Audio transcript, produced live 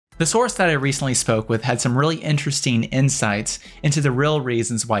The source that I recently spoke with had some really interesting insights into the real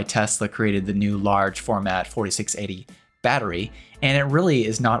reasons why Tesla created the new large format 4680 battery, and it really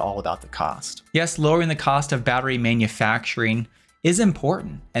is not all about the cost. Yes, lowering the cost of battery manufacturing is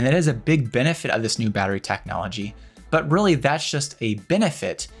important, and that is a big benefit of this new battery technology, but really that's just a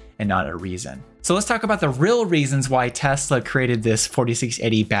benefit and not a reason. So let's talk about the real reasons why Tesla created this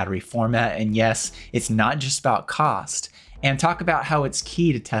 4680 battery format, and yes, it's not just about cost, and talk about how it's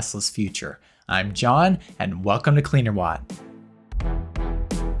key to Tesla's future. I'm John, and welcome to Cleanerwatt.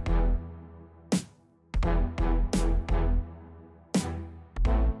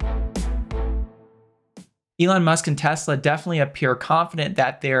 Elon Musk and Tesla definitely appear confident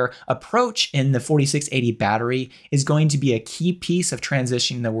that their approach in the 4680 battery is going to be a key piece of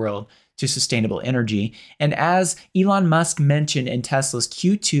transitioning the world to sustainable energy. And as Elon Musk mentioned in Tesla's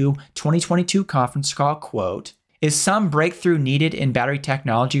Q2 2022 conference call, quote, "Is some breakthrough needed in battery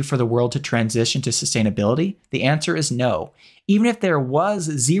technology for the world to transition to sustainability? The answer is no. Even if there was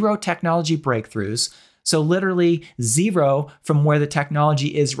zero technology breakthroughs, so literally zero from where the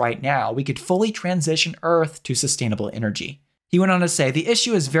technology is right now, we could fully transition Earth to sustainable energy." He went on to say, "The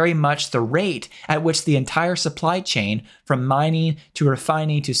issue is very much the rate at which the entire supply chain, from mining to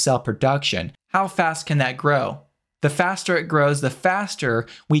refining to cell production, how fast can that grow? The faster it grows, the faster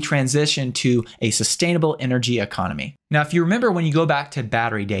we transition to a sustainable energy economy." Now, if you remember when you go back to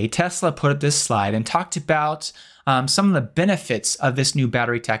Battery Day, Tesla put up this slide and talked about some of the benefits of this new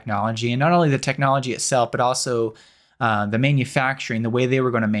battery technology, and not only the technology itself, but also the manufacturing, the way they were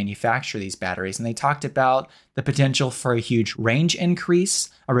going to manufacture these batteries. And they talked about the potential for a huge range increase,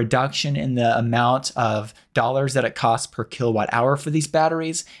 a reduction in the amount of dollars that it costs per kilowatt hour for these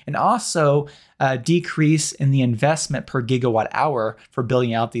batteries, and also a decrease in the investment per gigawatt hour for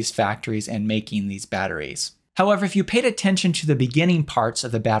building out these factories and making these batteries. However, if you paid attention to the beginning parts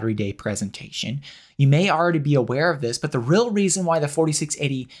of the Battery Day presentation, you may already be aware of this, but the real reason why the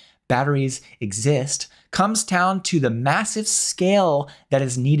 4680 batteries exist comes down to the massive scale that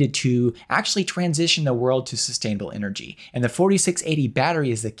is needed to actually transition the world to sustainable energy. And the 4680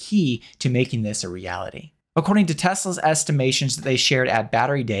 battery is the key to making this a reality. According to Tesla's estimations that they shared at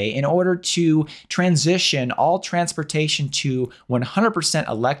Battery Day, in order to transition all transportation to 100%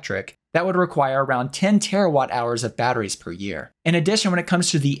 electric, that would require around 10 terawatt hours of batteries per year. In addition, when it comes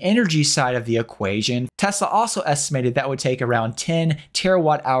to the energy side of the equation, Tesla also estimated that would take around 10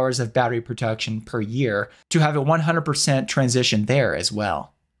 terawatt hours of battery production per year to have a 100% transition there as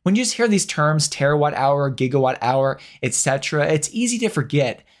well. When you just hear these terms, terawatt hour, gigawatt hour, etc., it's easy to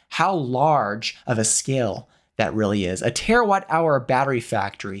forget how large of a scale that really is. A terawatt hour battery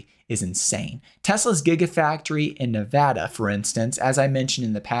factory is insane. Tesla's Gigafactory in Nevada, for instance, as I mentioned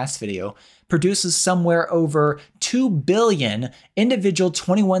in the past video, produces somewhere over 2 billion individual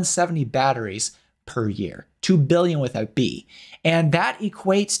 2170 batteries per year. 2 billion with a B. And that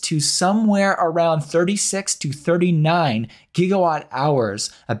equates to somewhere around 36 to 39 gigawatt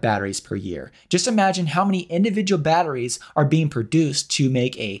hours of batteries per year. Just imagine how many individual batteries are being produced to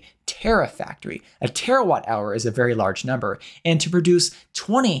make a terafactory. A terawatt hour is a very large number, and to produce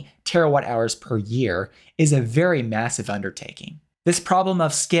 20 terawatt hours per year is a very massive undertaking. This problem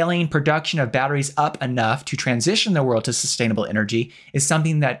of scaling production of batteries up enough to transition the world to sustainable energy is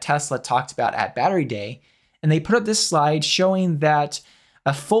something that Tesla talked about at Battery Day, and they put up this slide showing that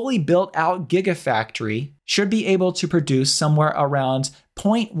a fully built out gigafactory should be able to produce somewhere around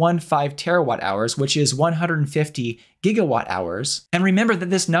 0.15 terawatt hours, which is 150 gigawatt hours. And remember that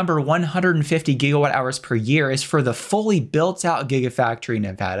this number, 150 gigawatt hours per year, is for the fully built out Gigafactory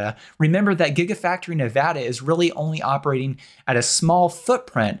Nevada. Remember that Gigafactory Nevada is really only operating at a small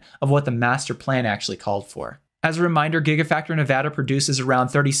footprint of what the master plan actually called for. As a reminder, Gigafactory Nevada produces around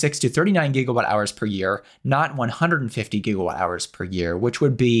 36 to 39 gigawatt hours per year, not 150 gigawatt hours per year, which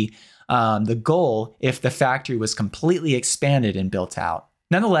would be the goal if the factory was completely expanded and built out.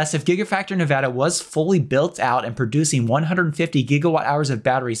 Nonetheless, if Gigafactory Nevada was fully built out and producing 150 gigawatt hours of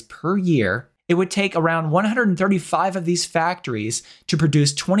batteries per year, it would take around 135 of these factories to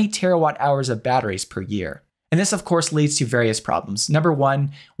produce 20 terawatt hours of batteries per year. And this, of course, leads to various problems. Number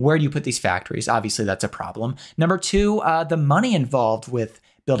one, where do you put these factories? Obviously, that's a problem. Number two, the money involved with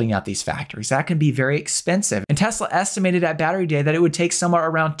building out these factories. That can be very expensive. And Tesla estimated at Battery Day that it would take somewhere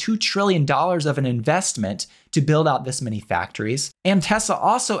around $2 trillion of an investment to build out this many factories. And Tesla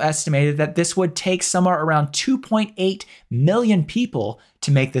also estimated that this would take somewhere around 2.8 million people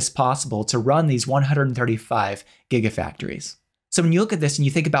to make this possible, to run these 135 gigafactories. So when you look at this and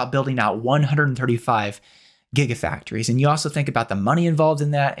you think about building out 135 gigafactories, and you also think about the money involved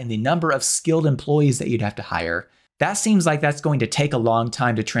in that and the number of skilled employees that you'd have to hire, That seems like that's going to take a long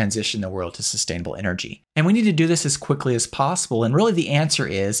time to transition the world to sustainable energy. And we need to do this as quickly as possible. And really the answer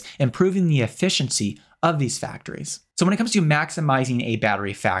is improving the efficiency of these factories. So when it comes to maximizing a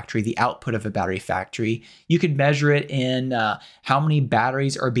battery factory, the output of a battery factory, you could measure it in how many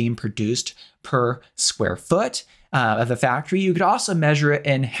batteries are being produced per square foot of the factory. You could also measure it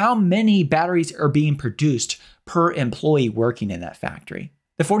in how many batteries are being produced per employee working in that factory.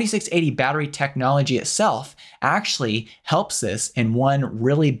 The 4680 battery technology itself actually helps this in one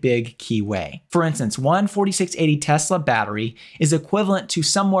really big key way. For instance, one 4680 Tesla battery is equivalent to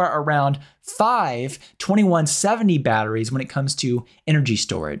somewhere around 5 2170 batteries when it comes to energy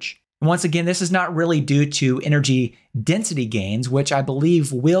storage. Once again, this is not really due to energy density gains, which I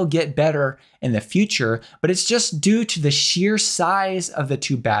believe will get better in the future, but it's just due to the sheer size of the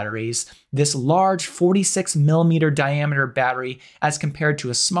two batteries, this large 46 millimeter diameter battery as compared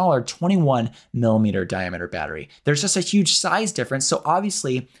to a smaller 21 millimeter diameter battery. There's just a huge size difference, so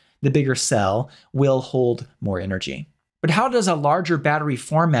obviously the bigger cell will hold more energy. But how does a larger battery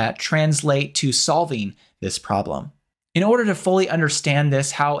format translate to solving this problem? In order to fully understand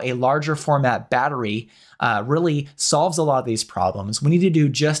this, how a larger format battery really solves a lot of these problems, we need to do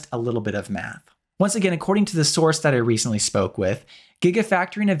just a little bit of math. Once again, according to the source that I recently spoke with,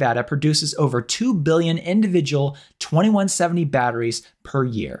 Gigafactory Nevada produces over 2 billion individual 2170 batteries per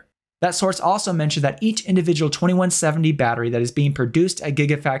year. That source also mentioned that each individual 2170 battery that is being produced at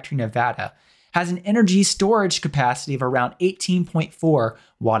Gigafactory Nevada has an energy storage capacity of around 18.4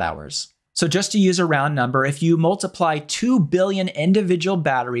 watt hours. So just to use a round number, if you multiply 2 billion individual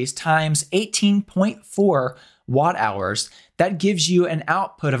batteries times 18.4 watt hours, that gives you an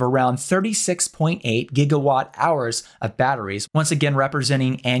output of around 36.8 gigawatt hours of batteries, once again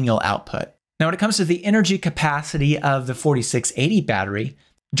representing annual output. Now when it comes to the energy capacity of the 4680 battery,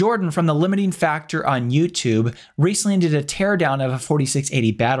 Jordan from the Limiting Factor on YouTube recently did a teardown of a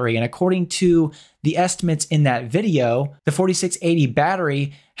 4680 battery, and according to the estimates in that video, the 4680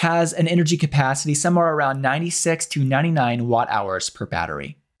 battery has an energy capacity somewhere around 96 to 99 watt hours per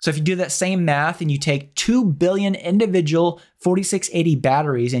battery. So if you do that same math and you take 2 billion individual 4680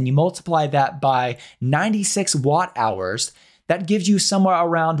 batteries and you multiply that by 96 watt hours, that gives you somewhere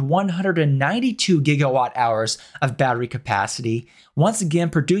around 192 gigawatt hours of battery capacity, once again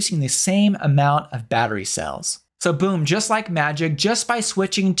producing the same amount of battery cells. So boom, just like magic, just by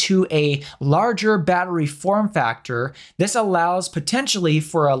switching to a larger battery form factor, this allows potentially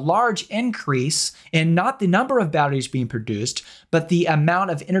for a large increase in not the number of batteries being produced, but the amount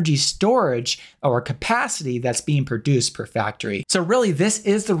of energy storage or capacity that's being produced per factory. So really, this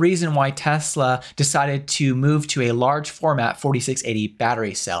is the reason why Tesla decided to move to a large format 4680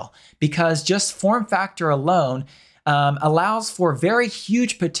 battery cell, because just form factor alone allows for very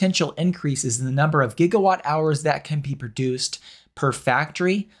huge potential increases in the number of gigawatt hours that can be produced per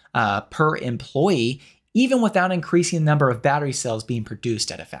factory, per employee, even without increasing the number of battery cells being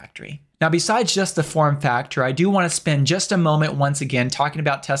produced at a factory. Now, besides just the form factor, I do want to spend just a moment once again talking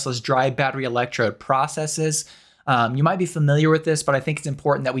about Tesla's dry battery electrode processes. You might be familiar with this, but I think it's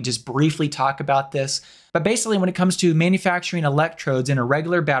important that we just briefly talk about this. But basically, when it comes to manufacturing electrodes in a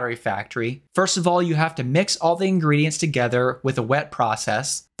regular battery factory, first of all, you have to mix all the ingredients together with a wet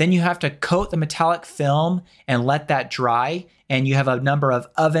process. Then you have to coat the metallic film and let that dry. And you have a number of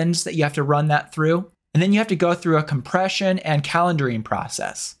ovens that you have to run that through. And then you have to go through a compression and calendaring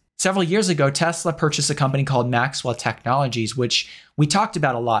process. Several years ago, Tesla purchased a company called Maxwell Technologies, which we talked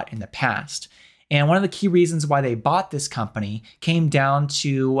about a lot in the past. And one of the key reasons why they bought this company came down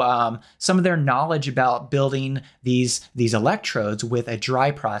to some of their knowledge about building these electrodes with a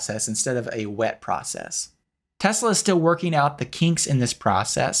dry process instead of a wet process. Tesla is still working out the kinks in this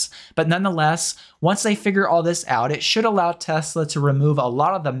process, but nonetheless, once they figure all this out, it should allow Tesla to remove a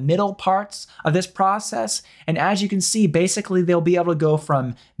lot of the middle parts of this process. And as you can see, basically they'll be able to go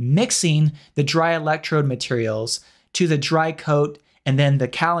from mixing the dry electrode materials to the dry coat and then the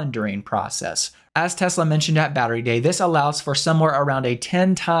calendaring process. As Tesla mentioned at Battery Day, this allows for somewhere around a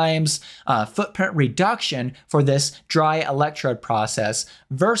 10 times footprint reduction for this dry electrode process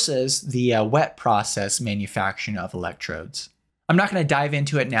versus the wet process manufacturing of electrodes. I'm not going to dive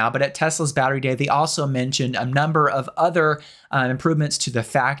into it now, but at Tesla's Battery Day, they also mentioned a number of other improvements to the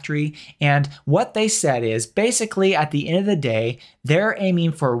factory. And what they said is basically at the end of the day, they're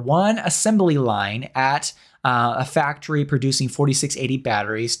aiming for one assembly line at a factory producing 4680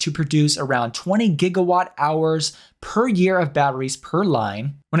 batteries to produce around 20 gigawatt hours per year of batteries per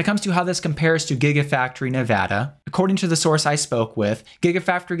line. When it comes to how this compares to Gigafactory Nevada, according to the source I spoke with,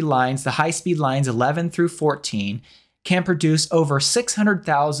 Gigafactory lines, the high-speed lines 11 through 14, can produce over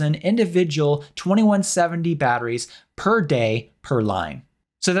 600,000 individual 2170 batteries per day per line.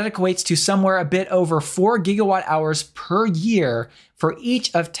 So that equates to somewhere a bit over 4 gigawatt hours per year for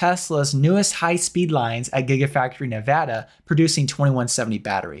each of Tesla's newest high-speed lines at Gigafactory Nevada, producing 2170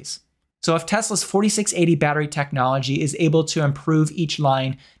 batteries. So if Tesla's 4680 battery technology is able to improve each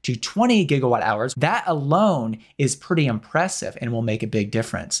line to 20 gigawatt hours, that alone is pretty impressive and will make a big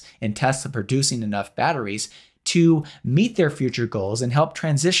difference in Tesla producing enough batteries to meet their future goals and help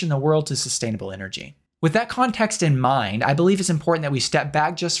transition the world to sustainable energy. With that context in mind, I believe it's important that we step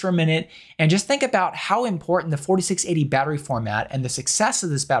back just for a minute and just think about how important the 4680 battery format and the success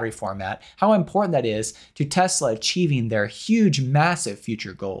of this battery format, how important that is to Tesla achieving their huge, massive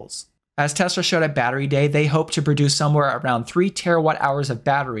future goals. As Tesla showed at Battery Day, they hope to produce somewhere around 3 terawatt hours of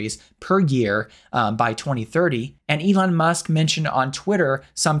batteries per year by 2030. And Elon Musk mentioned on Twitter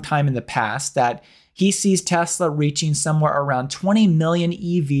sometime in the past that he sees Tesla reaching somewhere around 20 million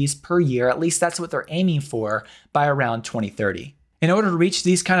EVs per year. At least that's what they're aiming for by around 2030. In order to reach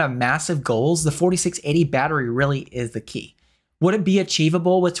these kind of massive goals, the 4680 battery really is the key. Would it be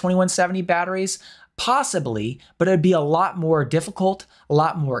achievable with 2170 batteries? Possibly, but it would be a lot more difficult, a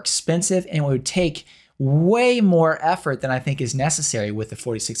lot more expensive, and it would take way more effort than I think is necessary with the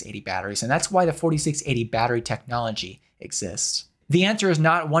 4680 batteries. And that's why the 4680 battery technology exists. The answer is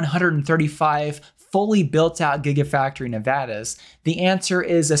not 135 fully built out Gigafactory Nevadas. The answer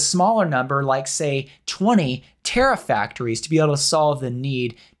is a smaller number, like say 20 terafactories, to be able to solve the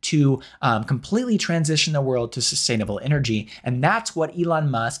need to completely transition the world to sustainable energy. And that's what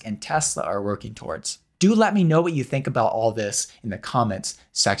Elon Musk and Tesla are working towards. Do let me know what you think about all this in the comments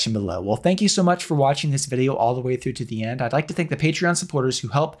section below. Well, thank you so much for watching this video all the way through to the end. I'd like to thank the Patreon supporters who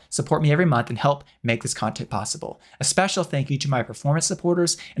help support me every month and help make this content possible. A special thank you to my performance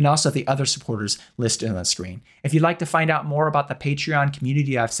supporters and also the other supporters listed on the screen. If you'd like to find out more about the Patreon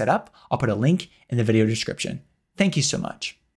community I've set up, I'll put a link in the video description. Thank you so much.